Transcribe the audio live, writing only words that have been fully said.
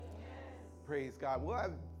Praise God. Well, I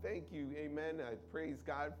thank you, amen. I praise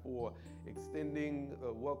God for extending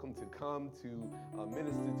welcome to come to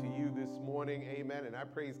minister to you this morning, amen. And I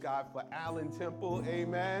praise God for Allen Temple,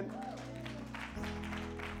 amen.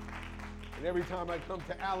 And every time I come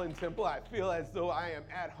to Allen Temple, I feel as though I am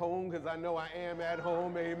at home because I know I am at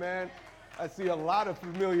home, amen. I see a lot of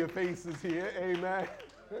familiar faces here, amen.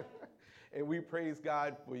 And we praise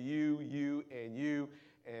God for you, and you.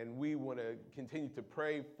 And we want to continue to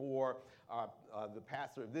pray for the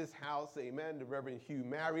pastor of this house, amen, the Reverend Hugh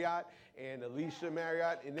Marriott and Alicia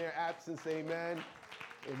Marriott in their absence, amen.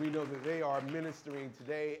 And we know that they are ministering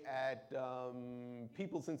today at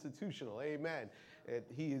People's Institutional, amen. And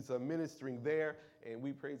he is ministering there, and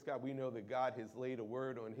we praise God. We know that God has laid a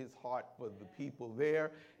word on his heart for the people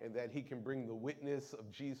there, and that he can bring the witness of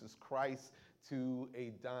Jesus Christ to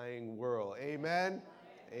a dying world, amen.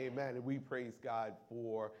 Amen. And we praise God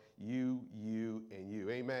for you, and you.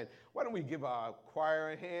 Amen. Why don't we give our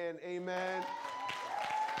choir a hand? Amen.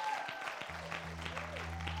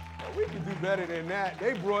 Well, we can do better than that.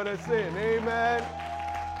 They brought us in. Amen.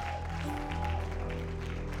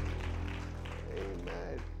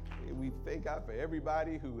 Amen. And we thank God for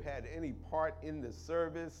everybody who had any part in the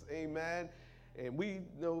service. Amen. And we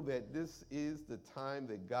know that this is the time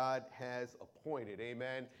that God has appointed.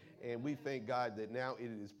 Amen. And we thank God that now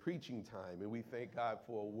it is preaching time. And we thank God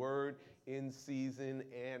for a word in season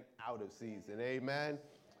and out of season. Amen.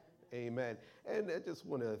 Amen. And I just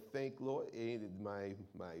want to thank Lord, my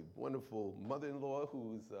wonderful mother-in-law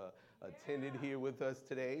who's attended here with us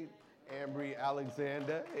today, Ambry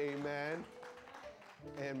Alexander. Amen.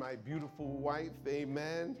 And my beautiful wife.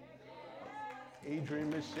 Amen.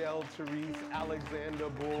 Adrian Michelle Therese Alexander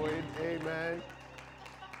Boyd. Amen.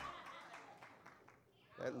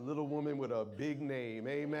 That little woman with a big name,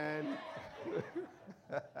 amen.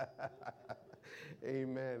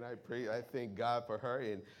 Amen. I thank God for her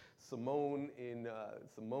and Simone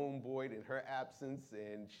Boyd in her absence,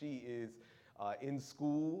 and she is in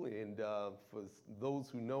school. And for those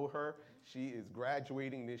who know her, she is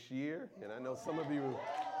graduating this year. And I know some of you.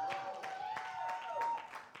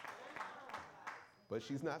 But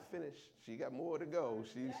she's not finished. She got more to go.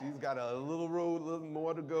 She's got a little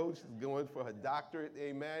more to go. She's going for her doctorate,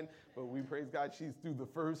 amen. But we praise God, she's through the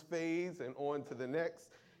first phase and on to the next,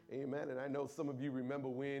 amen. And I know some of you remember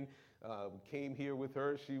when we came here with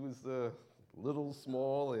her. She was little,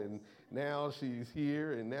 small, and now she's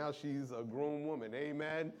here, and now she's a grown woman,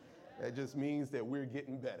 amen. That just means that we're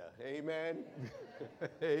getting better, amen.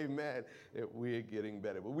 Amen, that we're getting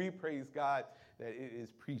better. But we praise God that it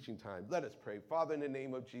is preaching time. Let us pray. Father, in the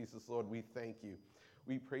name of Jesus, Lord, we thank you.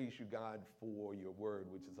 We praise you, God, for your word,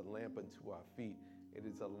 which is a lamp unto our feet. It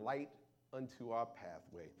is a light unto our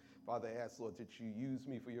pathway. Father, I ask, Lord, that you use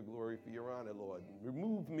me for your glory, for your honor, Lord.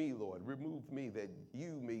 Remove me, Lord. Remove me that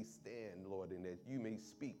you may stand, Lord, and that you may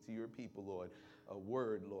speak to your people, Lord. A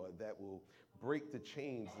word, Lord, that will break the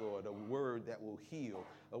chains, Lord. A word that will heal.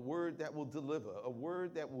 A word that will deliver. A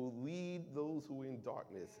word that will lead those who are in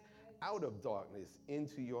darkness out of darkness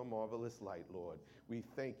into your marvelous light, Lord. We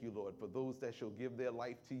thank you, Lord, for those that shall give their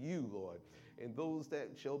life to you, Lord, and those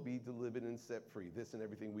that shall be delivered and set free. This and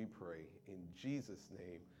everything we pray in Jesus'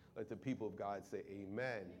 name. Let the people of God say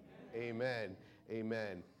amen, amen,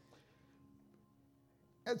 amen.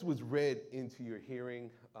 As was read into your hearing,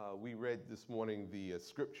 we read this morning the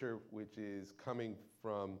scripture, which is coming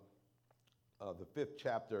from the 5th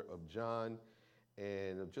chapter of John,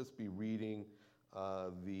 and I'll just be reading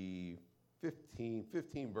the 15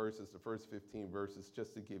 verses, the first 15 verses,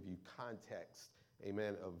 just to give you context,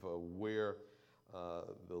 amen, of where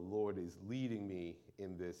the Lord is leading me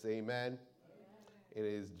in this, amen. It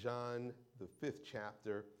is John, the 5th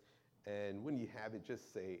chapter, and when you have it,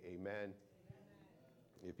 just say amen.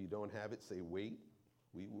 If you don't have it, say wait.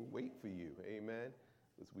 We will wait for you, amen,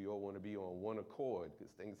 because we all want to be on one accord,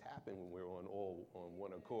 because things happen when we're all on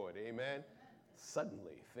one accord, amen.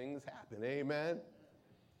 Suddenly, things happen, amen.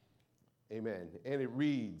 Amen. And it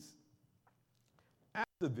reads,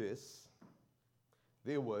 after this,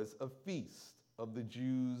 there was a feast of the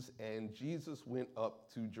Jews, and Jesus went up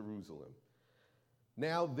to Jerusalem.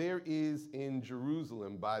 Now there is in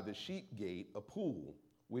Jerusalem by the sheep gate a pool,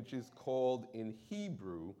 which is called in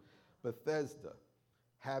Hebrew Bethesda,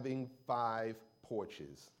 having 5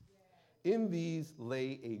 porches. In these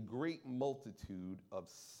lay a great multitude of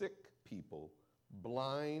sick people,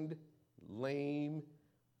 blind, lame,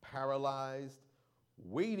 paralyzed,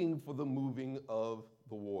 waiting for the moving of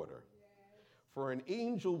the water. For an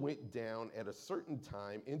angel went down at a certain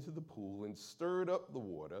time into the pool and stirred up the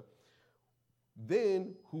water.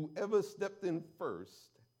 Then whoever stepped in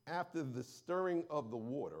first, after the stirring of the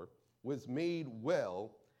water, was made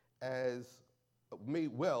well of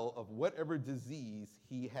whatever disease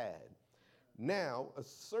he had. Now, a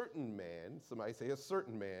certain man, somebody say a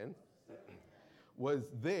certain man,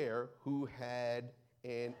 was there who had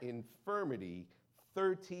an infirmity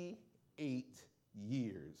 38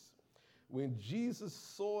 years. When Jesus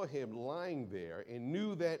saw him lying there and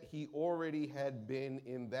knew that he already had been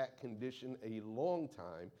in that condition a long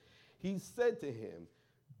time, he said to him,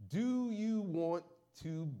 "Do you want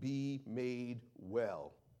to be made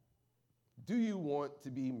well?" Do you want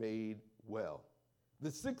to be made well? The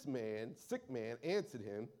sick man answered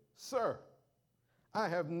him, "Sir, I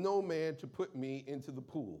have no man to put me into the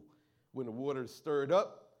pool when the water is stirred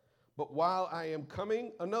up, but while I am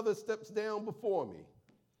coming, another steps down before me."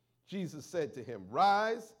 Jesus said to him,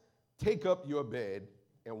 "Rise, take up your bed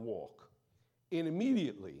and walk." And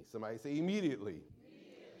immediately, somebody say immediately,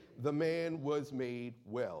 the man was made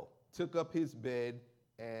well, took up his bed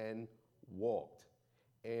and walked.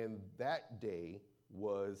 And that day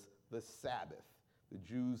was the Sabbath. The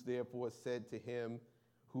Jews therefore said to him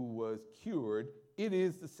who was cured, "It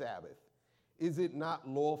is the Sabbath. Is it not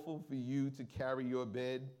lawful for you to carry your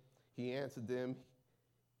bed?" He answered them,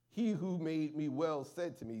 "He who made me well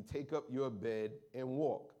said to me, 'Take up your bed and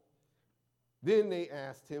walk.'" Then they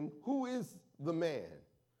asked him, "Who is the man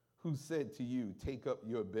who said to you, 'Take up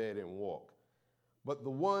your bed and walk'?" But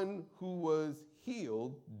the one who was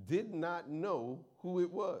healed did not know who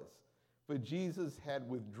it was, for Jesus had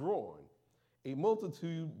withdrawn, a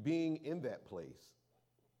multitude being in that place.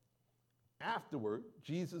 Afterward,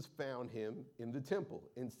 Jesus found him in the temple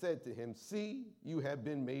and said to him, "See, you have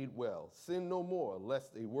been made well. Sin no more,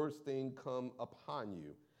 lest a worse thing come upon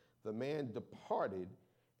you." The man departed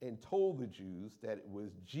and told the Jews that it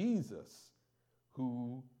was Jesus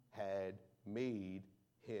who had made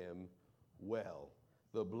him well.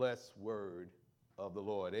 The blessed word of the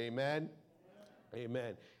Lord. Amen.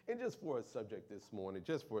 Amen. And just for a subject this morning,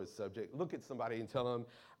 look at somebody and tell them,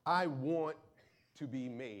 "I want to be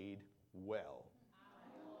made well."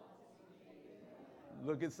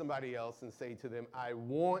 Look at somebody else and say to them, "I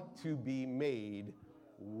want to be made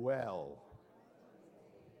well."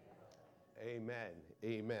 Amen.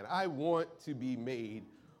 Amen. I want to be made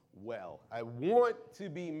well. I want to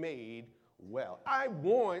be made well. I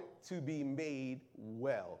want to be made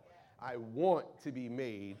well. I want to be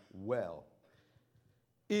made well.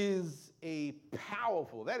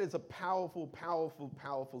 That is a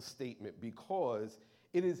powerful statement, because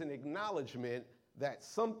it is an acknowledgement that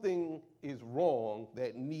something is wrong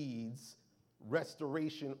that needs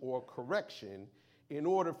restoration or correction in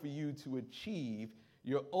order for you to achieve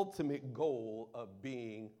your ultimate goal of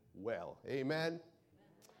being well. Amen?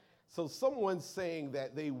 So someone saying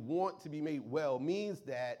that they want to be made well means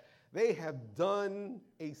that they have done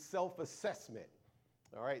a self-assessment.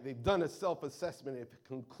 All right, they've done a self-assessment and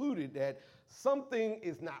concluded that something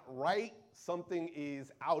is not right, something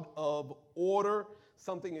is out of order,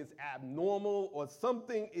 something is abnormal, or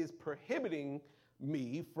something is prohibiting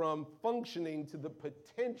me from functioning to the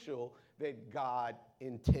potential that God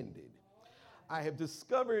intended. I have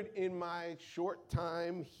discovered in my short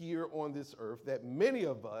time here on this earth that many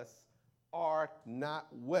of us are not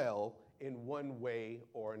well in one way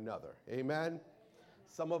or another. Amen?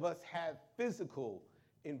 Some of us have physical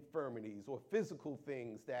infirmities or physical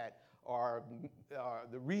things that are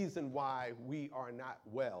the reason why we are not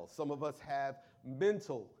well. Some of us have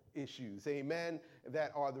mental issues, amen,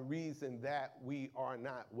 that are the reason that we are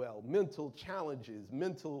not well. Mental challenges,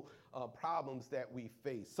 mental problems that we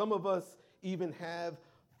face. Some of us even have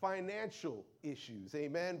financial issues,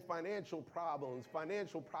 amen, financial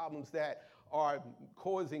problems that are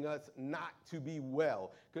causing us not to be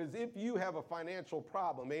well. Because if you have a financial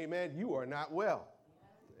problem, amen, you are not well.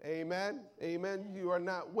 Amen, amen, you are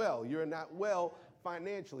not well. You're not well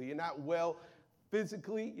financially. You're not well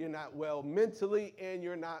physically, you're not well mentally, and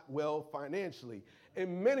you're not well financially.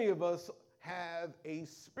 And many of us have a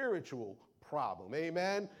spiritual problem,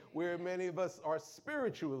 amen, where many of us are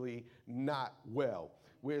spiritually not well,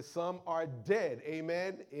 where some are dead,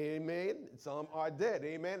 amen, amen, some are dead,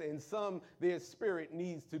 amen, and some, their spirit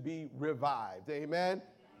needs to be revived, amen.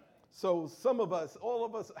 So some of us, all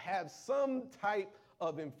of us have some type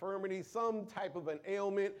of infirmity, some type of an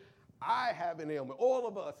ailment. I have an ailment. All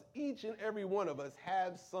of us, each and every one of us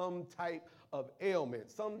have some type of ailment,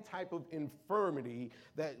 some type of infirmity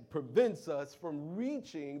that prevents us from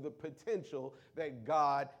reaching the potential that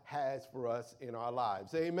God has for us in our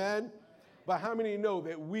lives. Amen? But how many know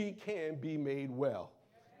that we can be made well?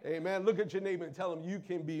 Amen? Look at your neighbor and tell him you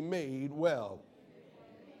can be made well.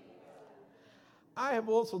 I have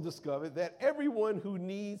also discovered that everyone who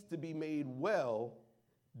needs to be made well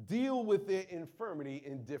deal with their infirmity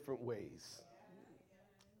in different ways.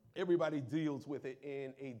 Everybody deals with it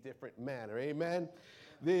in a different manner. Amen.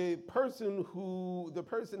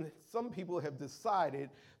 Some people have decided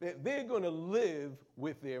that they're going to live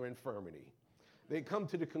with their infirmity. They come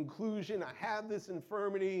to the conclusion, I have this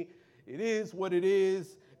infirmity, it is what it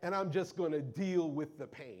is, and I'm just going to deal with the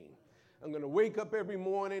pain. I'm going to wake up every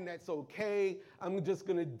morning, that's okay. I'm just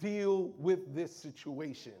going to deal with this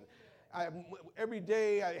situation. Every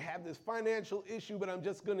day I have this financial issue, but I'm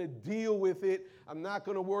just going to deal with it. I'm not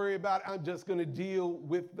going to worry about it. I'm just going to deal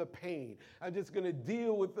with the pain. I'm just going to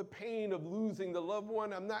deal with the pain of losing the loved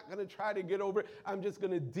one. I'm not going to try to get over it. I'm just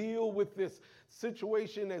going to deal with this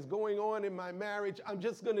situation that's going on in my marriage. I'm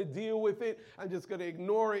just going to deal with it. I'm just going to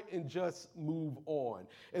ignore it and just move on.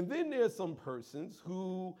 And then there's some persons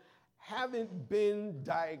who haven't been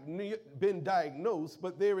diagnosed,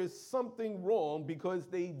 but there is something wrong because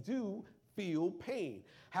they do feel pain.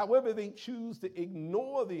 However, they choose to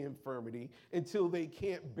ignore the infirmity until they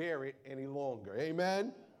can't bear it any longer.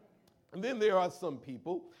 Amen? And then there are some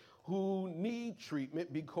people who need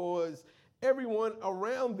treatment because everyone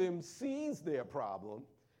around them sees their problem.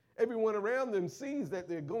 Everyone around them sees that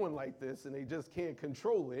they're going like this and they just can't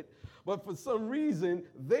control it. But for some reason,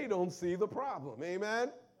 they don't see the problem. Amen?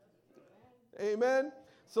 Amen.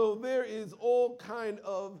 So there is all kind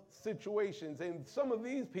of situations, and some of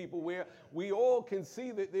these people where we all can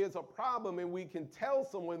see that there's a problem and we can tell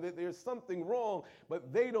someone that there's something wrong,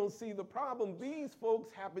 but they don't see the problem. These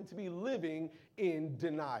folks happen to be living in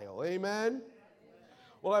denial. Amen.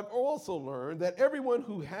 Well, I've also learned that everyone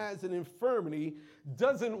who has an infirmity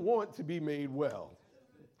doesn't want to be made well.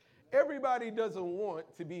 Everybody doesn't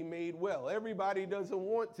want to be made well. Everybody doesn't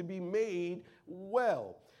want to be made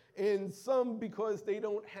well. And some because they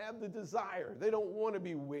don't have the desire. They don't want to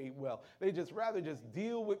be made well. They just rather just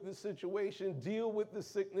deal with the situation, deal with the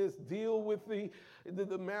sickness, deal with the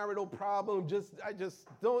marital problem. I'm just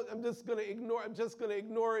going to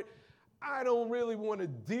ignore it. I don't really want to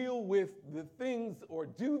deal with the things or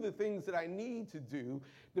do the things that I need to do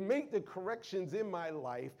to make the corrections in my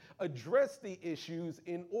life, address the issues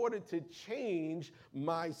in order to change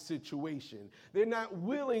my situation. They're not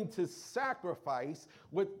willing to sacrifice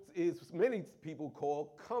what is many people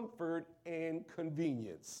call comfort and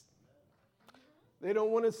convenience. They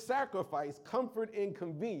don't want to sacrifice comfort and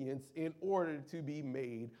convenience in order to be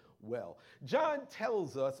made well. John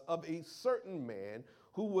tells us of a certain man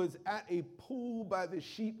who was at a pool by the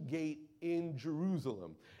sheep gate in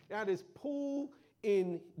Jerusalem. Now, this pool,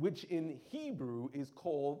 which in Hebrew is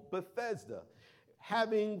called Bethesda,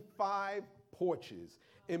 having 5 porches.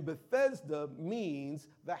 And Bethesda means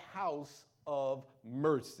the house of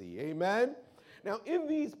mercy. Amen? Now, in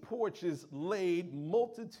these porches laid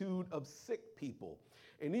multitude of sick people.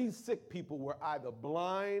 And these sick people were either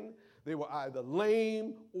blind, they were either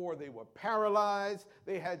lame, or they were paralyzed.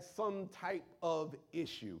 They had some type of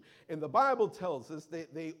issue. And the Bible tells us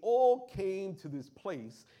that they all came to this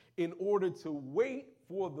place in order to wait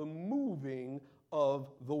for the moving of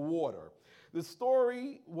the water. The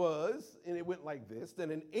story was, and it went like this, that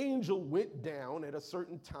an angel went down at a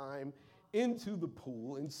certain time into the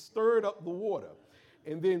pool and stirred up the water.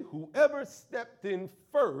 And then whoever stepped in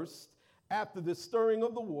first after the stirring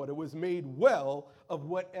of the water was made well of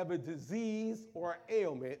whatever disease or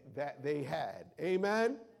ailment that they had.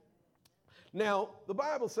 Amen? Now, the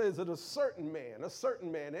Bible says that a certain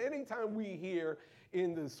man, anytime we hear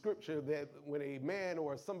in the scripture that when a man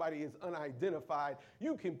or somebody is unidentified,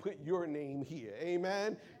 you can put your name here.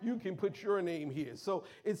 Amen? You can put your name here. So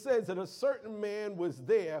it says that a certain man was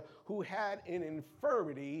there who had an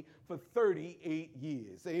infirmity for 38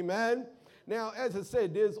 years. Amen? Now, as I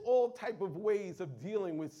said, there's all type of ways of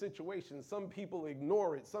dealing with situations. Some people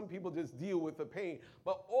ignore it. Some people just deal with the pain.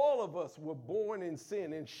 But all of us were born in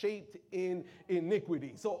sin and shaped in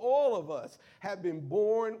iniquity. So all of us have been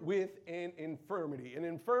born with an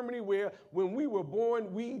infirmity where when we were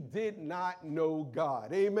born, we did not know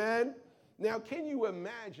God. Amen? Now, can you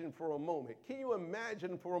imagine for a moment,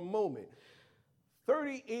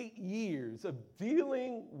 38 years of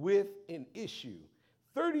dealing with an issue,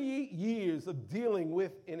 38 years of dealing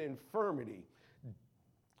with an infirmity,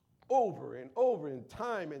 over and over and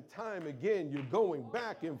time again, you're going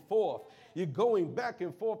back and forth. You're going back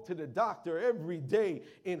and forth to the doctor every day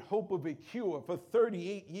in hope of a cure for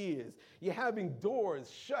 38 years. You're having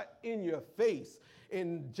doors shut in your face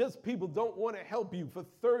and just people don't want to help you for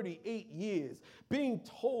 38 years. Being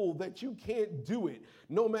told that you can't do it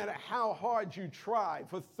no matter how hard you try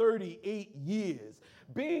for 38 years.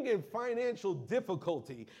 Being in financial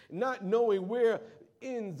difficulty, not knowing where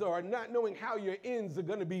ends are, not knowing how your ends are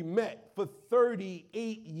going to be met for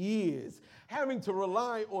 38 years, having to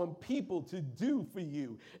rely on people to do for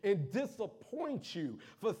you and disappoint you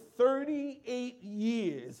for 38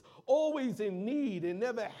 years, always in need and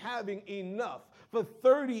never having enough for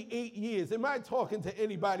 38 years. Am I talking to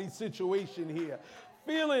anybody's situation here?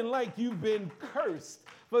 Feeling like you've been cursed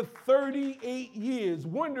for 38 years,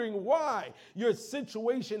 wondering why your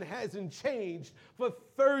situation hasn't changed for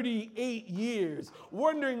 38 years,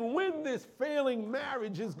 wondering when this failing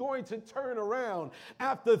marriage is going to turn around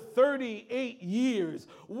after 38 years,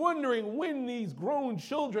 wondering when these grown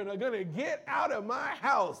children are going to get out of my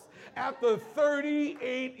house after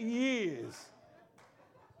 38 years.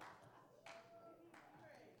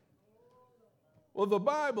 Well, the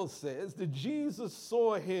Bible says that Jesus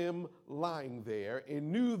saw him lying there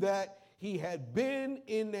and knew that he had been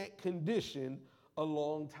in that condition a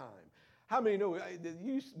long time. How many know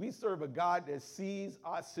we serve a God that sees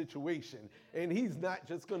our situation, and he's not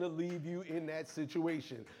just going to leave you in that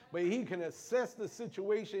situation, but he can assess the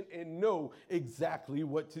situation and know exactly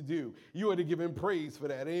what to do. You ought to give him praise for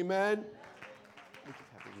that. Amen? Let me just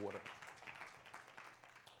have the water.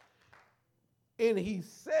 And he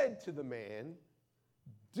said to the man,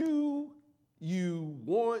 "Do you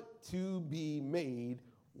want to be made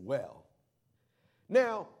well?"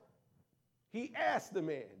 Now, he asked the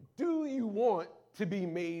man, "Do you want to be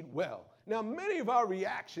made well?" Now, many of our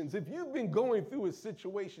reactions, if you've been going through a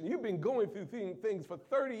situation, you've been going through things for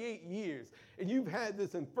 38 years, and you've had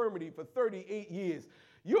this infirmity for 38 years,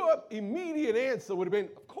 your immediate answer would have been,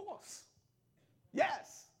 "Of course.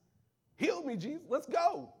 Yes. Heal me, Jesus. Let's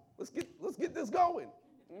go. Let's get this going.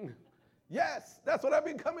 Yes, that's what I've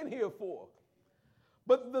been coming here for."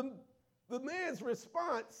 But the man's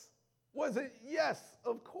response wasn't, "Yes,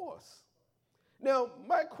 of course." Now,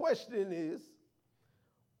 my question is,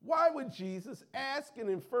 why would Jesus ask an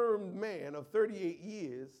infirmed man of 38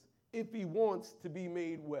 years if he wants to be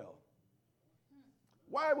made well?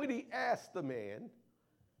 Why would he ask the man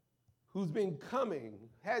who's been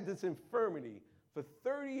had this infirmity for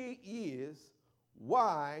 38 years,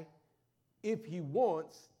 why, if he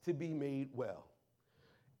wants to be made well?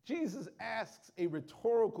 Jesus asks a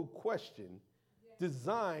rhetorical question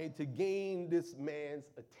designed to gain this man's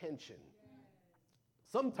attention.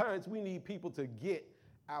 Sometimes we need people to get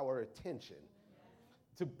our attention,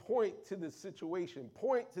 to point to the situation,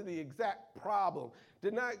 point to the exact problem,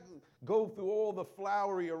 to not go through all the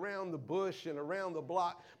flowery around the bush and around the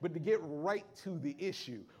block, but to get right to the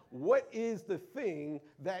issue. What is the thing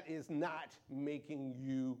that is not making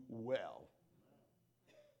you well?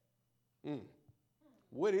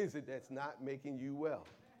 What is it that's not making you well?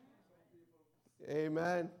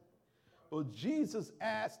 Amen. Well, Jesus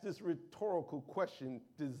asked this rhetorical question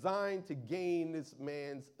designed to gain this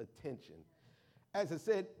man's attention. As I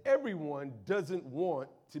said, everyone doesn't want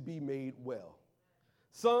to be made well.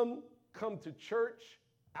 Some come to church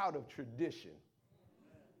out of tradition.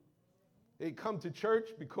 They come to church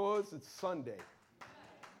because it's Sunday.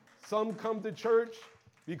 Some come to church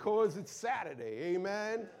because it's Saturday.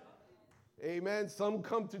 Amen. Amen. Some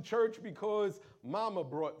come to church because mama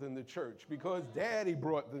brought them to church, because daddy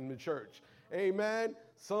brought them to church. Amen.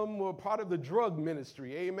 Some were part of the drug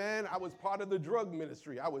ministry. Amen. I was part of the drug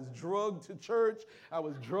ministry. I was drugged to church. I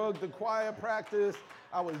was drugged to choir practice.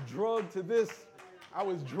 I was drugged to this. I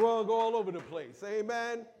was drugged all over the place.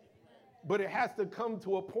 Amen. But it has to come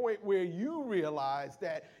to a point where you realize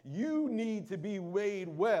that you need to be made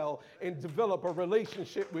well and develop a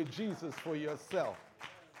relationship with Jesus for yourself.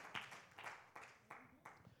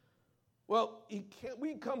 Well,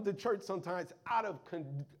 we come to church sometimes out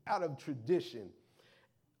of tradition.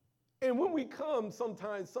 And when we come,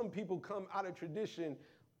 sometimes some people come out of tradition.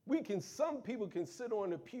 Some people can sit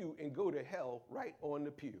on the pew and go to hell right on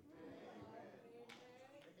the pew.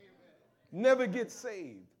 Never get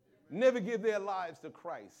saved. Never give their lives to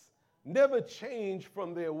Christ. Never change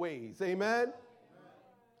from their ways. Amen?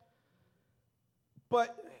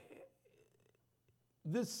 But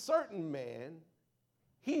this certain man,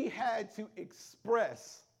 he had to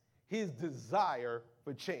express his desire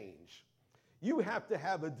for change. You have to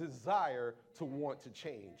have a desire to want to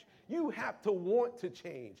change. You have to want to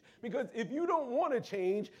change. Because if you don't want to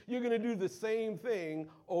change, you're going to do the same thing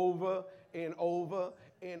over and over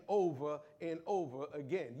and over and over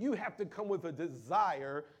again. You have to come with a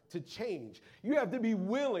desire to change. You have to be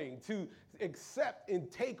willing to accept and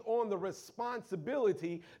take on the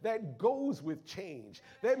responsibility that goes with change.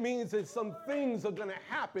 That means that some things are going to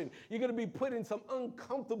happen. You're going to be put in some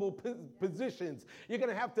uncomfortable positions. You're going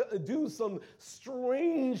to have to do some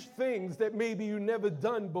strange things that maybe you've never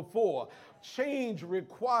done before. Change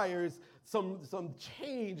requires some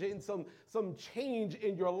change and some change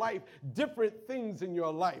in your life, different things in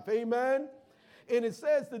your life. Amen? And it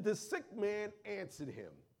says that the sick man answered him.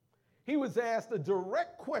 He was asked a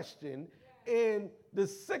direct question, and the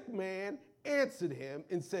sick man answered him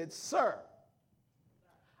and said, "Sir,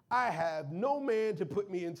 I have no man to put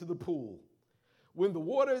me into the pool when the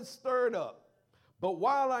water is stirred up, but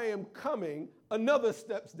while I am coming, another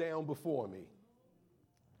steps down before me."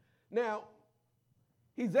 Now,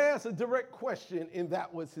 he's asked a direct question, and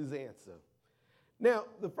that was his answer. Now,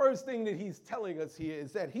 the first thing that he's telling us here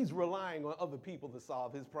is that he's relying on other people to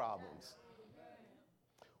solve his problems.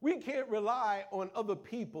 We can't rely on other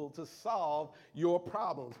people to solve your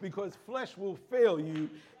problems because flesh will fail you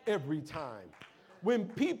every time. When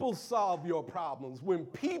people solve your problems, when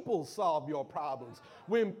people solve your problems,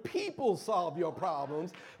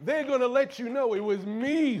 they're going to let you know it was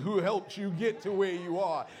me who helped you get to where you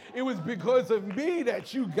are. It was because of me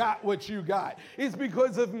that you got what you got. It's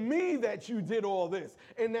because of me that you did all this.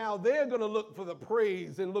 And now they're going to look for the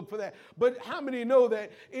praise and look for that. But how many know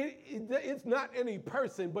that it's not any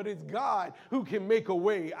person, but it's God who can make a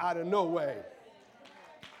way out of no way?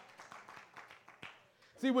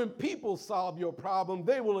 See, when people solve your problem,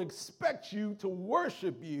 they will expect you, to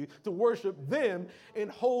worship them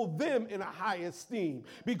and hold them in a high esteem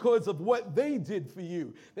because of what they did for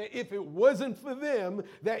you. That if it wasn't for them,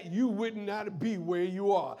 that you would not be where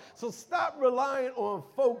you are. So stop relying on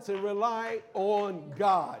folks and rely on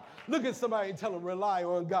God. Look at somebody and tell them, rely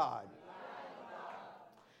on God.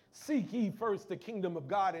 Seek ye first the kingdom of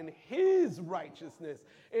God and his righteousness,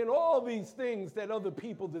 and all these things that other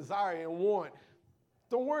people desire and want.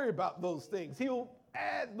 Don't worry about those things. He'll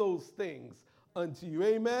add those things unto you.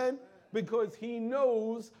 Amen? Because he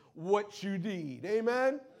knows what you need.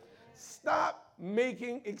 Amen? Stop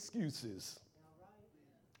making excuses.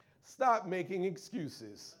 Stop making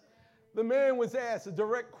excuses. The man was asked a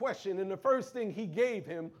direct question, and the first thing he gave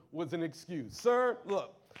him was an excuse. Sir,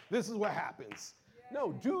 look, this is what happens.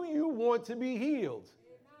 No, do you want to be healed?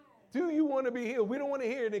 Do you want to be healed? We don't want to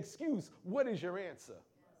hear an excuse. What is your answer?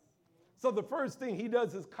 So the first thing he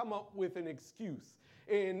does is come up with an excuse.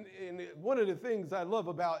 And one of the things I love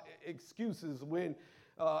about excuses, when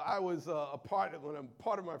I was when I'm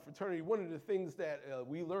part of my fraternity, one of the things that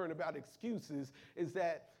we learn about excuses is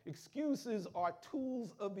that excuses are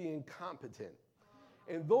tools of the incompetent.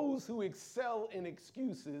 And those who excel in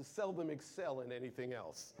excuses seldom excel in anything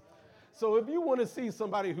else. So if you want to see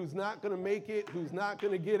somebody who's not going to make it, who's not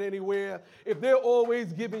going to get anywhere, if they're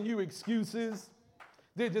always giving you excuses,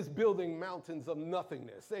 they're just building mountains of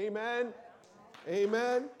nothingness. Amen?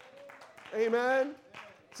 Amen? Amen?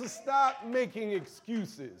 So stop making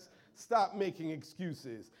excuses. Stop making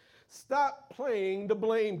excuses. Stop playing the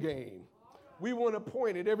blame game. We want to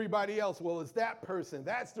point at everybody else. Well, it's that person.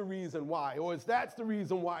 That's the reason why. Or that's the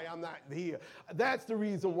reason why I'm not here. That's the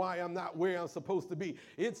reason why I'm not where I'm supposed to be.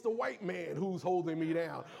 It's the white man who's holding me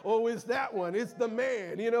down. Oh, it's that one. It's the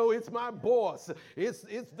man. You know, it's my boss. It's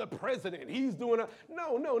the president. He's doing a...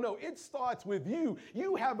 No. It starts with you.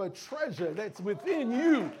 You have a treasure that's within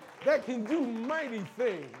you that can do mighty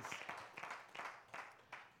things.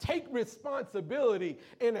 Take responsibility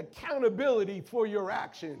and accountability for your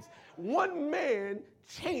actions. One man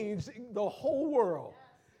changed the whole world.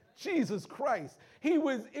 Jesus Christ. He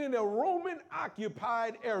was in a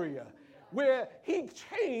Roman-occupied area where he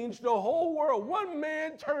changed the whole world. One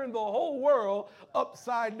man turned the whole world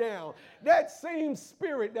upside down. That same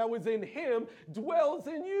spirit that was in him dwells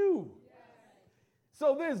in you.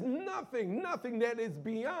 So there's nothing that is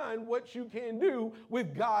beyond what you can do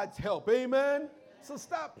with God's help. Amen? So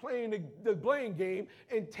stop playing the blame game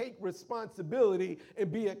and take responsibility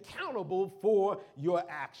and be accountable for your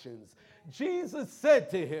actions. Jesus said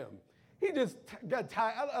to him, he just got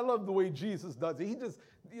tired. I love the way Jesus does it. He just,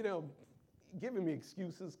 giving me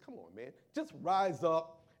excuses. Come on, man. Just rise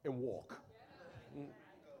up and walk.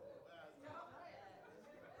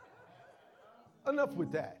 Enough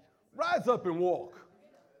with that. Rise up and walk.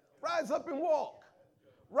 Rise up and walk.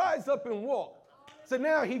 Rise up and walk. So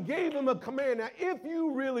now he gave him a command. Now, if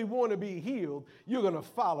you really want to be healed, you're going to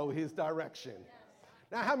follow his direction.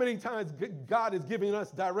 Now, how many times God is giving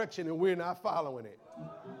us direction and we're not following it?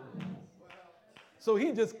 So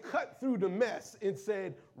he just cut through the mess and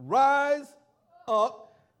said, rise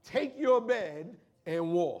up, take your bed,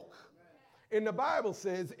 and walk. And the Bible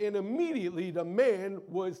says, and immediately the man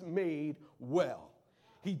was made well.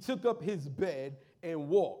 He took up his bed and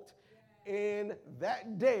walked. And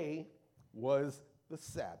that day was the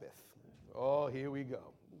Sabbath. Oh, here we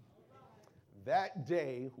go. That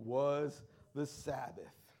day was the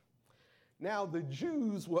Sabbath. Now, the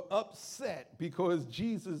Jews were upset because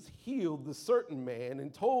Jesus healed the certain man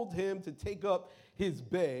and told him to take up his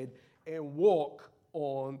bed and walk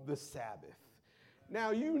on the Sabbath.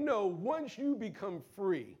 Now, you know, once you become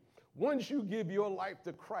free, once you give your life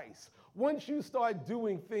to Christ, once you start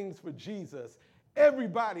doing things for Jesus,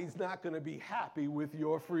 everybody's not going to be happy with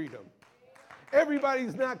your freedom.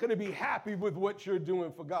 Everybody's not going to be happy with what you're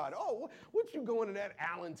doing for God. Oh, what you going to that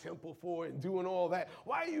Allen Temple for and doing all that?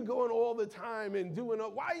 Why are you going all the time and doing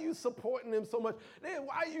all, why are you supporting them so much?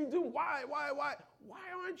 Why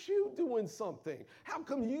aren't you doing something? How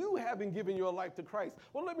come you haven't given your life to Christ?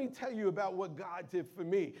 Well, let me tell you about what God did for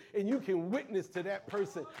me, and you can witness to that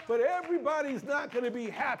person. But everybody's not going to be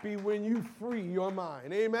happy when you free your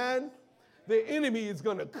mind. Amen? The enemy is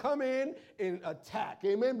going to come in and attack,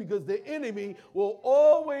 amen, because the enemy will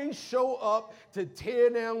always show up to tear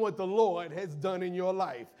down what the Lord has done in your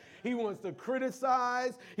life. He wants to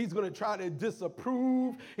criticize. He's going to try to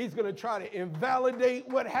disapprove. He's going to try to invalidate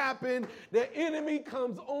what happened. The enemy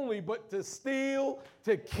comes only but to steal,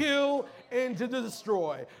 to kill, and to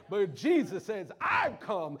destroy. But Jesus says, I've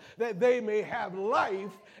come that they may have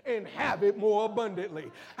life and have it more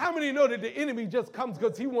abundantly. How many know that the enemy just comes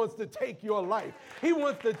because he wants to take your life? He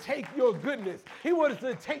wants to take your goodness. He wants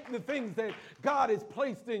to take the things that God has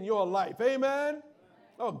placed in your life. Amen?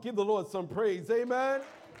 Oh, give the Lord some praise. Amen?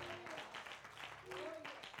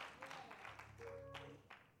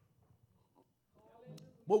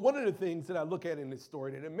 But one of the things that I look at in this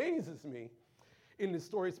story that amazes me in this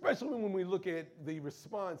story, especially when we look at the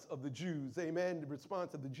response of the Jews, amen, the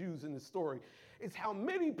response of the Jews in the story, is how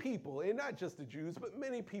many people, and not just the Jews, but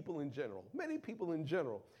many people in general,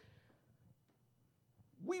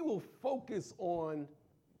 we will focus on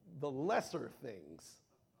the lesser things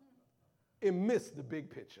and miss the big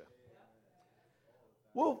picture.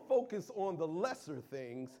 We'll focus on the lesser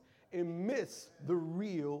things and miss the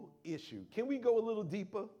real issue. Can we go a little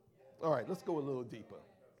deeper? All right, let's go a little deeper.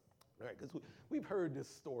 All right, because we've heard this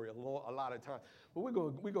story a lot of times, but we're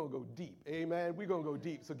gonna go deep. Amen. We're gonna go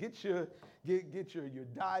deep. So get your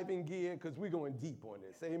diving gear, because we're going deep on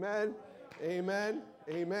this. Amen. Amen.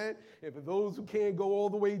 Amen. And for those who can't go all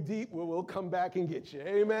the way deep, we'll come back and get you.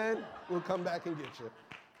 Amen. We'll come back and get you.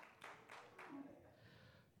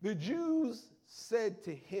 The Jews said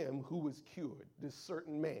to him who was cured, this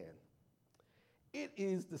certain man, it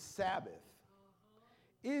is the Sabbath.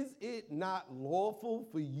 Is it not lawful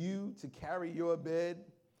for you to carry your bed?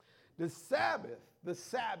 The Sabbath, the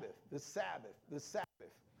Sabbath, the Sabbath, the Sabbath.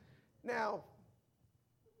 Now,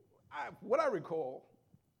 what I recall,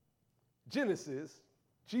 Genesis,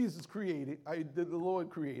 Jesus created, the Lord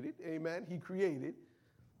created, amen. He created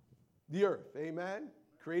the earth, amen.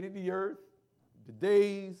 Created the earth, the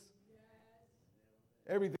days,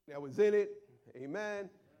 everything that was in it, amen.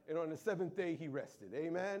 And on the seventh day, he rested,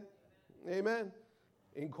 amen. Amen.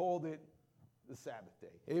 And called it the Sabbath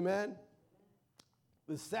day, amen.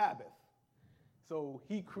 The Sabbath. So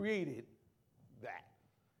he created that.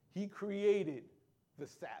 He created the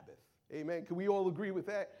Sabbath, amen. Can we all agree with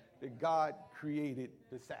that? That God created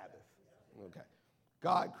the Sabbath, okay.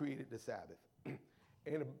 God created the Sabbath.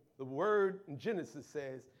 And the word in Genesis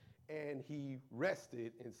says, and he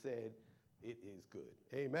rested and said, it is good.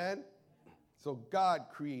 Amen? So God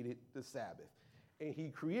created the Sabbath. And he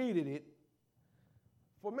created it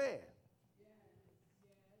for man.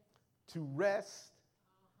 To rest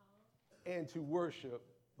and to worship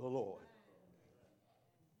the Lord.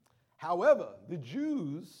 However, the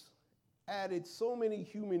Jews added so many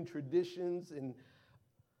human traditions and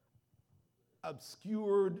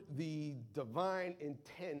obscured the divine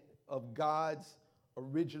intent of God's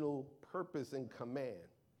original purpose and command.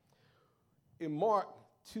 In Mark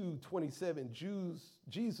 2:27,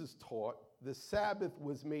 Jesus taught the Sabbath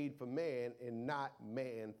was made for man and not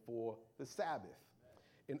man for the Sabbath.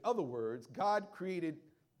 In other words, God created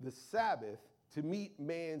the Sabbath to meet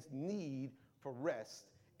man's need for rest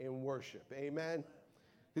and worship. Amen?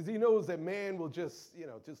 Because he knows that man will just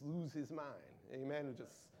lose his mind. Amen? He'll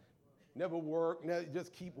just never work,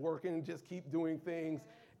 just keep working, just keep doing things.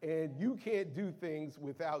 And you can't do things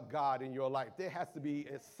without God in your life. There has to be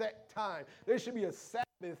a set time. There should be a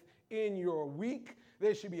Sabbath in your week.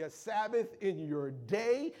 There should be a Sabbath in your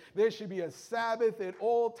day. There should be a Sabbath at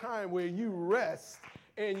all time where you rest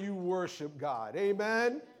and you worship God.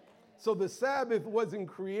 Amen? So the Sabbath wasn't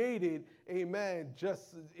created, amen,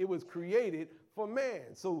 it was created for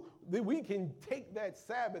man. So that we can take that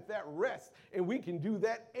Sabbath, that rest, and we can do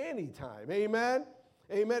that anytime. Amen?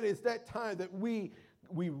 Amen. It's that time that we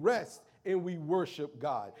rest and we worship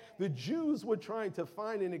God. The Jews were trying to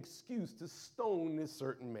find an excuse to stone this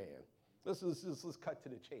certain man. Let's cut to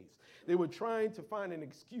the chase. They were trying to find an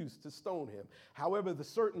excuse to stone him. However, the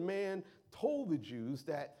certain man told the Jews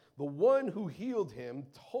that the one who healed him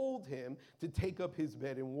told him to take up his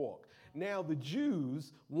bed and walk. Now, the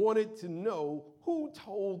Jews wanted to know who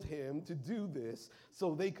told him to do this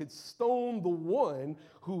so they could stone the one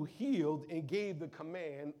who healed and gave the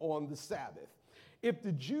command on the Sabbath. If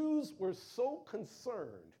the Jews were so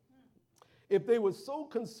concerned, if they were so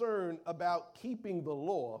concerned about keeping the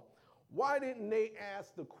law, why didn't they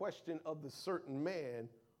ask the question of the certain man,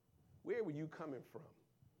 where were you coming from?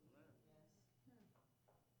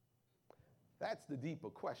 That's the deeper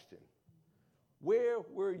question. Where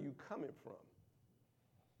were you coming from?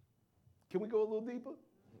 Can we go a little deeper?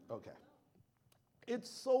 Okay. It's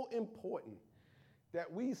so important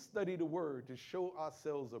that we study the word to show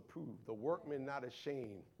ourselves approved, the workman not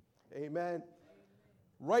ashamed. Amen.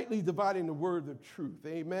 Rightly dividing the word of truth.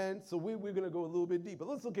 Amen. So we're going to go a little bit deeper.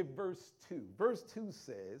 Let's look at verse 2. Verse 2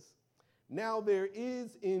 says, now there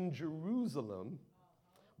is in Jerusalem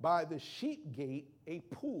by the sheep gate a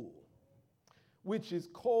pool, which is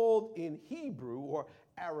called in Hebrew or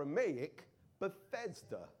Aramaic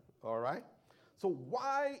Bethesda. All right. So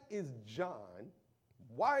why is John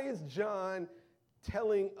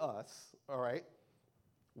telling us, all right,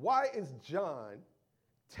 why is John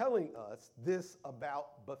telling us this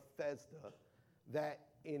about Bethesda, that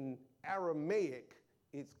in Aramaic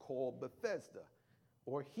it's called Bethesda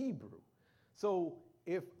or Hebrew? So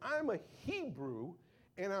if I'm a Hebrew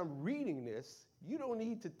and I'm reading this, you don't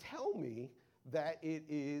need to tell me that it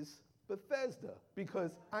is Bethesda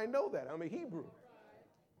because I know that. I'm a Hebrew.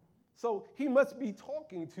 So he must be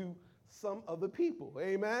talking to some other people.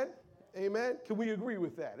 Amen? Amen? Can we agree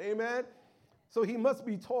with that? Amen? So he must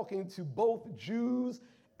be talking to both Jews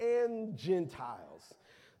and Gentiles.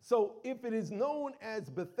 So if it is known as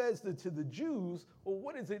Bethesda to the Jews, well,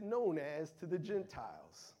 what is it known as to the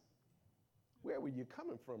Gentiles? Where were you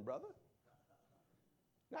coming from, brother?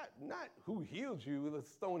 Not who healed you, let's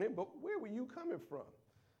stone him, but where were you coming from?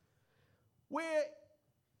 Where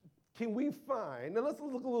can we find, now let's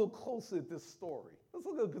look a little closer at this story. Let's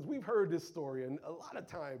look, because we've heard this story, and a lot of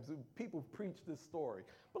times people preach this story,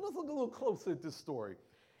 but let's look a little closer at this story.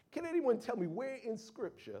 Can anyone tell me where in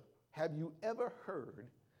Scripture have you ever heard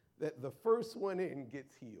that the first one in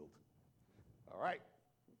gets healed? All right,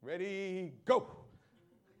 ready, go.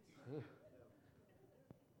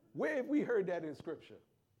 Where have we heard that in Scripture,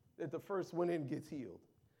 that the first one in gets healed?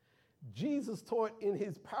 Jesus taught in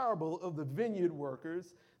his parable of the vineyard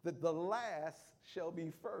workers that the last shall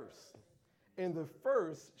be first, and the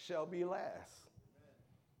first shall be last.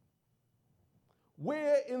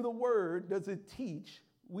 Where in the word does it teach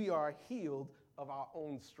we are healed of our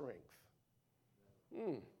own strength?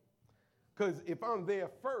 Because if I'm there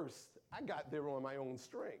first, I got there on my own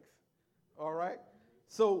strength. All right?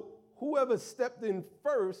 So whoever stepped in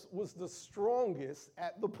first was the strongest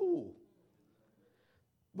at the pool.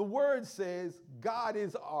 The word says God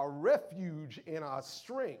is our refuge and our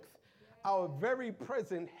strength, our very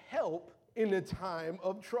present help in the time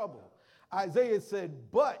of trouble. Isaiah said,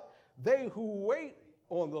 but they who wait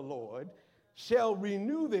on the Lord shall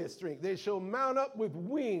renew their strength. They shall mount up with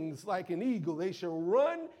wings like an eagle. They shall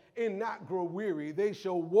run and not grow weary. They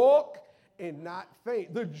shall walk and not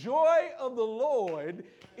faint. The joy of the Lord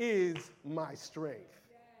is my strength.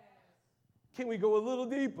 Can we go a little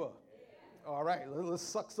deeper? All right, let's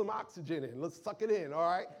suck some oxygen in. Let's suck it in, all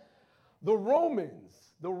right? The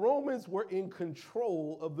Romans were in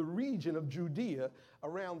control of the region of Judea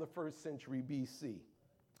around the 1st century BC.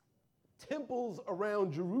 Temples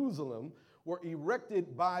around Jerusalem were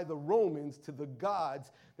erected by the Romans to the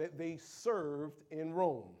gods that they served in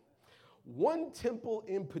Rome. One temple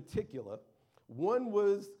in particular, one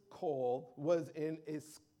was an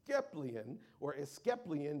Asclepian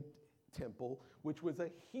temple, which was a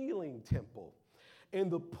healing temple.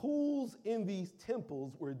 And the pools in these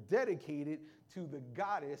temples were dedicated to the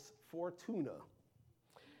goddess Fortuna,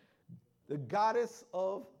 the goddess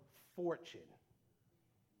of fortune.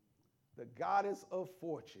 The goddess of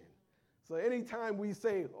fortune. So anytime we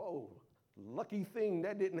say, oh, lucky thing,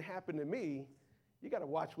 that didn't happen to me, you got to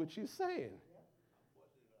watch what you're saying.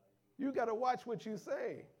 You got to watch what you're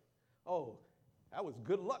saying. Oh, that was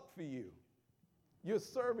good luck for you. You're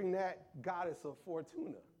serving that goddess of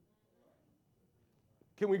Fortuna.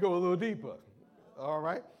 Can we go a little deeper? All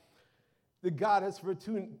right. the goddess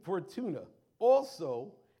Fortuna.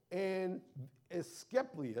 Also, and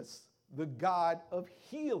Asclepius, the god of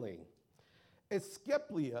healing.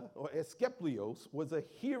 Asclepios was a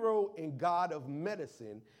hero and god of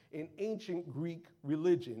medicine in ancient Greek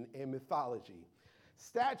religion and mythology.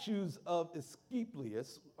 Statues of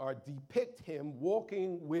Asclepius depict him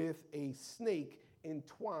walking with a snake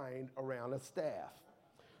entwined around a staff,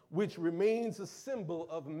 which remains a symbol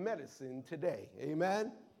of medicine today.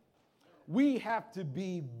 Amen? We have to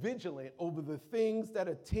be vigilant over the things that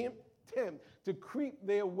attempt to creep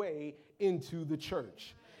their way into the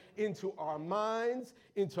church, into our minds,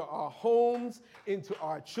 into our homes, into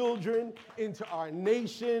our children, into our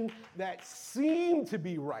nation, that seem to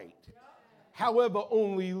be right, however,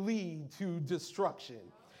 only lead to destruction.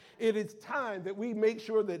 It is time that we make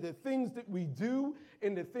sure that the things that we do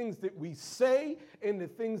and the things that we say and the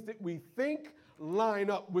things that we think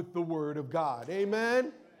line up with the Word of God.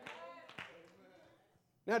 Amen?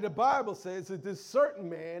 Now, the Bible says that this certain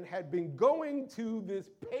man had been going to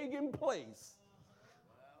this pagan place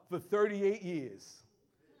for 38 years.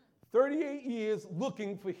 38 years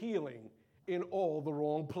looking for healing in all the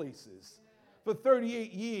wrong places. For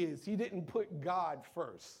 38 years, he didn't put God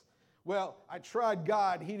first. Well, I tried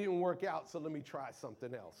God, he didn't work out, so let me try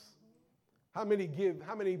something else. How many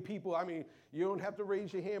people, you don't have to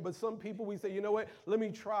raise your hand, but some people we say, you know what, let me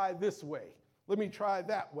try this way. Let me try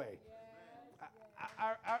that way.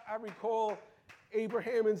 I recall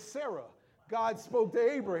Abraham and Sarah. God spoke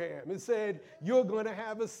to Abraham and said, you're going to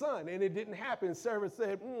have a son. And it didn't happen. Sarah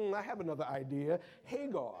said, I have another idea.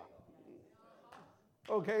 Hagar.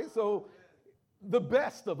 Okay, so the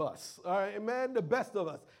best of us, all right, amen? The best of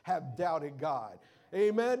us have doubted God.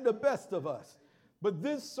 Amen? The best of us. But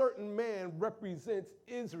this certain man represents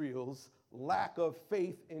Israel's lack of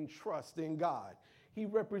faith and trust in God. He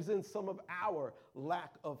represents some of our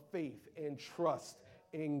lack of faith and trust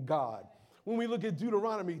in God. When we look at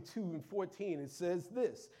Deuteronomy 2:14, it says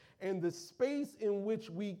this, and the space in which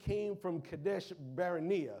we came from Kadesh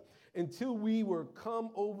Barnea until we were come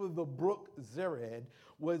over the brook Zered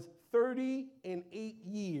was 38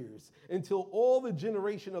 years, until all the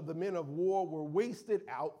generation of the men of war were wasted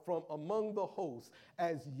out from among the hosts,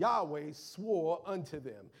 as Yahweh swore unto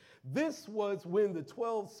them. This was when the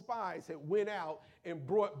 12 spies had went out and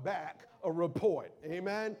brought back a report.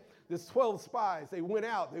 Amen? This 12 spies, they went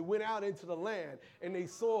out into the land, and they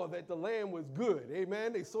saw that the land was good.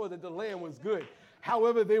 Amen? They saw that the land was good.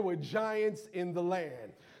 However, there were giants in the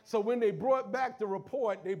land. So when they brought back a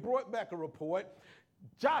report,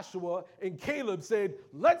 Joshua and Caleb said,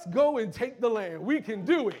 let's go and take the land. We can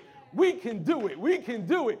do it. We can do it. We can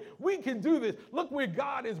do it. We can do this. Look where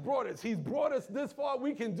God has brought us. He's brought us this far.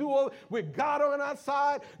 We can do all with God on our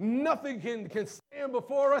side. Nothing can stand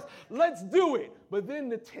before us. Let's do it. But then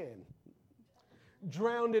the 10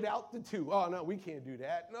 drowned it out the 2. Oh, no, we can't do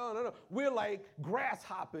that. No. We're like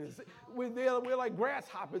grasshoppers. We're like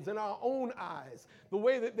grasshoppers in our own eyes. The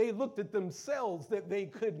way that they looked at themselves, that they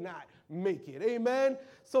could not make it. Amen?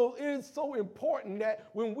 So it is so important that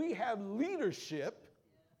when we have leadership,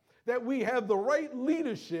 that we have the right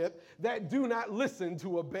leadership that do not listen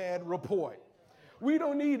to a bad report. We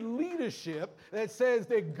don't need leadership that says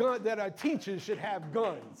that our teachers should have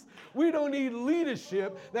guns. We don't need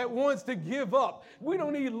leadership that wants to give up. We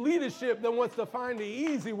don't need leadership that wants to find the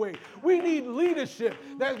easy way. We need leadership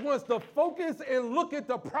that wants to focus and look at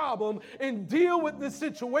the problem and deal with the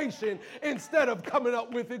situation instead of coming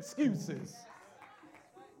up with excuses.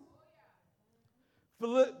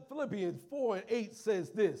 Philippians 4:8 says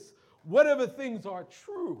this, whatever things are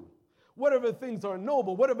true, whatever things are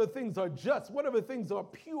noble, whatever things are just, whatever things are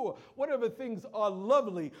pure, whatever things are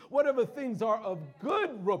lovely, whatever things are of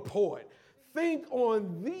good report, think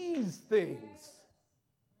on these things.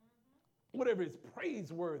 Whatever is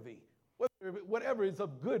praiseworthy, whatever is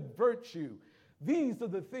of good virtue, these are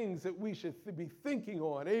the things that we should be thinking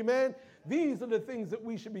on. Amen? These are the things that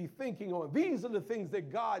we should be thinking on. These are the things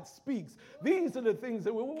that God speaks. These are the things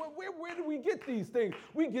that where do we get these things?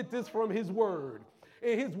 We get this from his word.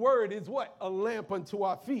 And his word is what? A lamp unto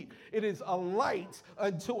our feet. It is a light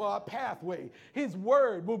unto our pathway. His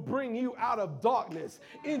word will bring you out of darkness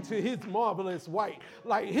into his marvelous light.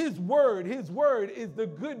 Like his word is the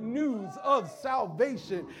good news of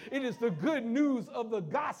salvation. It is the good news of the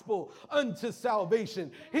gospel unto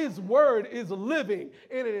salvation. His word is living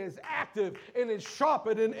and it is active and is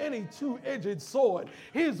sharper than any two-edged sword.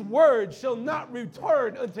 His word shall not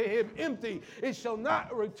return unto him empty. It shall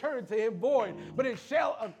not return to him void, but it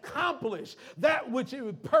shall accomplish that which it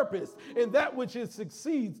was purposed and that which it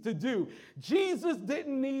succeeds to do. Jesus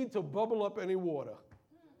didn't need to bubble up any water.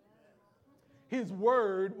 His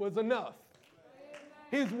word was enough.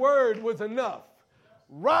 His word was enough.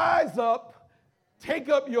 Rise up, take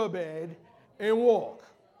up your bed, and walk.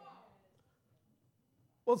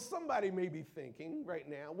 Well, somebody may be thinking right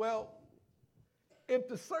now, well, if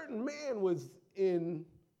the certain man was in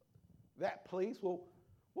that place, well,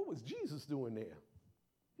 what was Jesus doing there?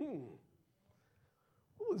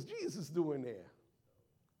 What was Jesus doing there?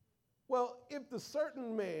 Well, if the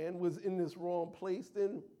certain man was in this wrong place,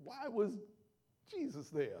 then why was Jesus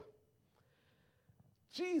there?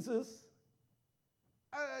 Jesus,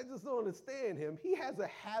 I just don't understand him. He has a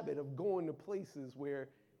habit of going to places where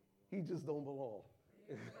he just don't belong.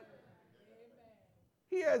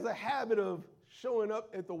 He has a habit of showing up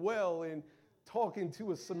at the well and talking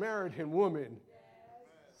to a Samaritan woman,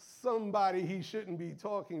 somebody he shouldn't be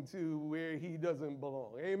talking to where he doesn't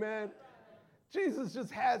belong. Amen? Jesus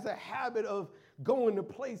just has a habit of going to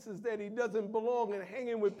places that he doesn't belong and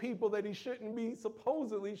hanging with people that he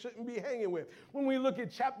supposedly shouldn't be hanging with. When we look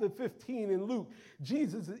at chapter 15 in Luke,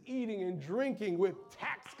 Jesus is eating and drinking with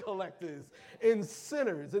tax collectors and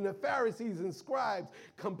sinners, and the Pharisees and scribes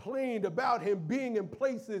complained about him being in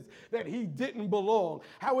places that he didn't belong.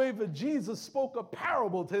 However, Jesus spoke a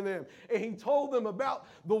parable to them, and he told them about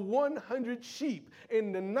the 100 sheep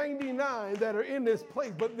and the 99 that are in this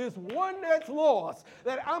place, but this one that's lost,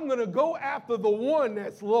 that I'm going to go after the one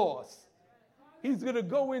that's lost. He's going to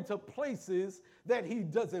go into places that he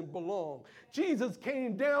doesn't belong. Jesus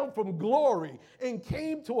came down from glory and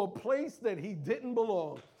came to a place that he didn't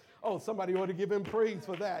belong. Oh, somebody ought to give him praise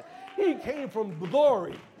for that. He came from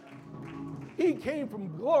glory. He came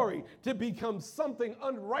from glory to become something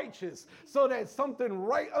unrighteous so that something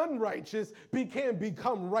unrighteous can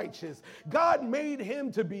become righteous. God made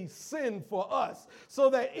him to be sin for us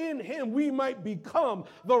so that in him we might become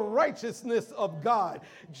the righteousness of God.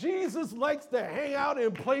 Jesus likes to hang out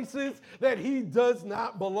in places that he does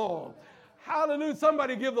not belong. Hallelujah.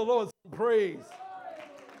 Somebody give the Lord some praise.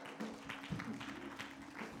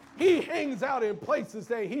 He hangs out in places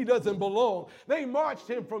that he doesn't belong. They marched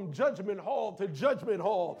him from judgment hall to judgment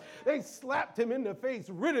hall. They slapped him in the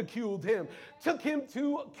face, ridiculed him, took him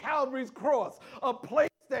to Calvary's cross, a place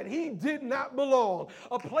that he did not belong,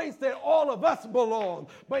 a place that all of us belong,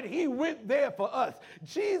 but he went there for us.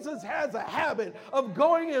 Jesus has a habit of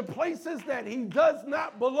going in places that he does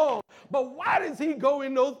not belong. But why does he go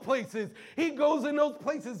in those places? He goes in those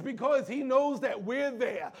places because he knows that we're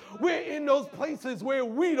there. We're in those places where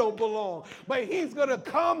we don't belong. But he's going to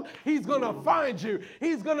come, he's going to find you.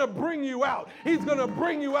 He's going to bring you out. He's going to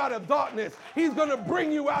bring you out of darkness. He's going to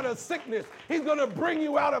bring you out of sickness. He's going to bring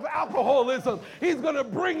you out of alcoholism. He's going to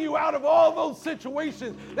bring you out of all those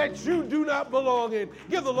situations that you do not belong in.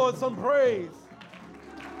 Give the Lord some praise.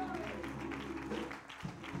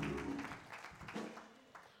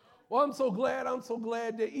 Well, I'm so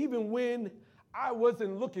glad that even when I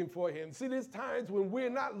wasn't looking for him. See, there's times when we're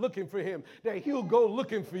not looking for him that he'll go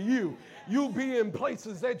looking for you. You'll be in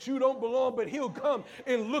places that you don't belong, but he'll come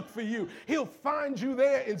and look for you. He'll find you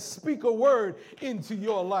there and speak a word into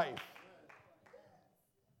your life.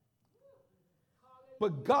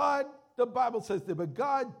 But God, the Bible says that, but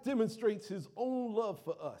God demonstrates his own love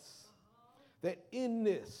for us, that in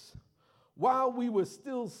this, while we were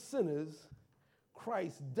still sinners,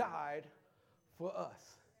 Christ died for us.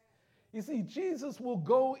 You see, Jesus will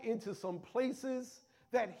go into some places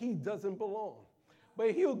that he doesn't belong,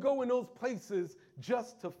 but he'll go in those places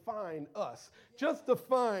just to find us, just to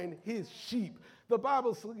find his sheep. The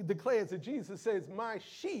Bible declares that Jesus says, my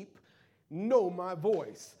sheep know my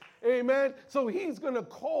voice. Amen. So he's going to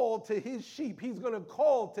call to his sheep. He's going to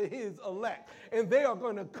call to his elect, and they are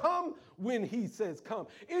going to come when he says come.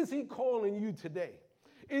 Is he calling you today?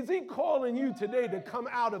 Is he calling you today to come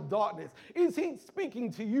out of darkness? Is he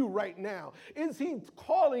speaking to you right now? Is he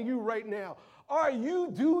calling you right now?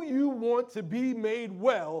 Do you want to be made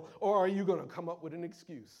well, or are you going to come up with an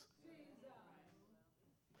excuse?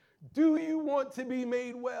 Do you want to be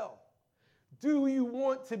made well? Do you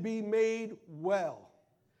want to be made well?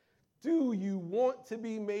 Do you want to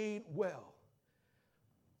be made well?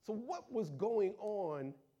 So what was going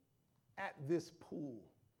on at this pool?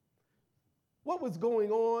 What was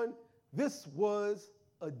going on? This was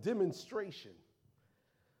a demonstration.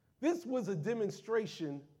 This was a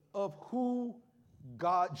demonstration of who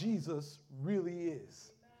God, Jesus, really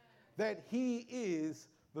is. That he is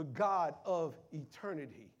the God of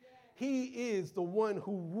eternity. He is the one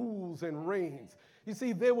who rules and reigns. You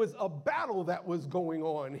see, there was a battle that was going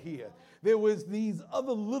on here. There was these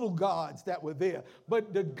other little gods that were there.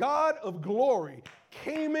 But the God of glory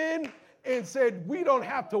came in and said, we don't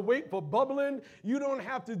have to wait for bubbling. You don't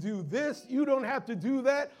have to do this. You don't have to do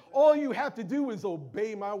that. All you have to do is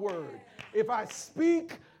obey my word. If I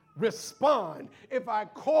speak, respond. If I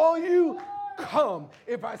call you, come.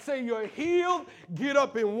 If I say you're healed, get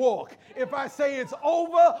up and walk. If I say it's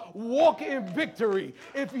over, walk in victory.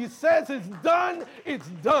 If he says it's done, it's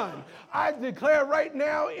done. I declare right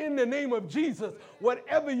now in the name of Jesus,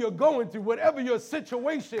 whatever you're going through, whatever your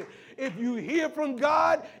situation, if you hear from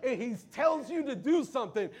God and he tells you to do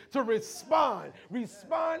something, to respond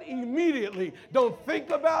immediately. Don't think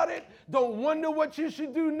about it. Don't wonder what you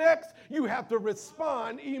should do next. You have to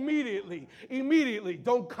respond immediately. Immediately.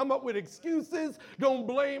 Don't come up with excuses. Don't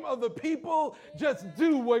blame other people. Just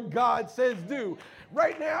do what God says do.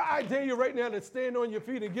 Right now, I dare you right now to stand on your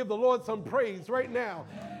feet and give the Lord some praise right now.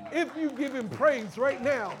 If you give him praise right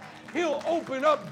now, he'll open up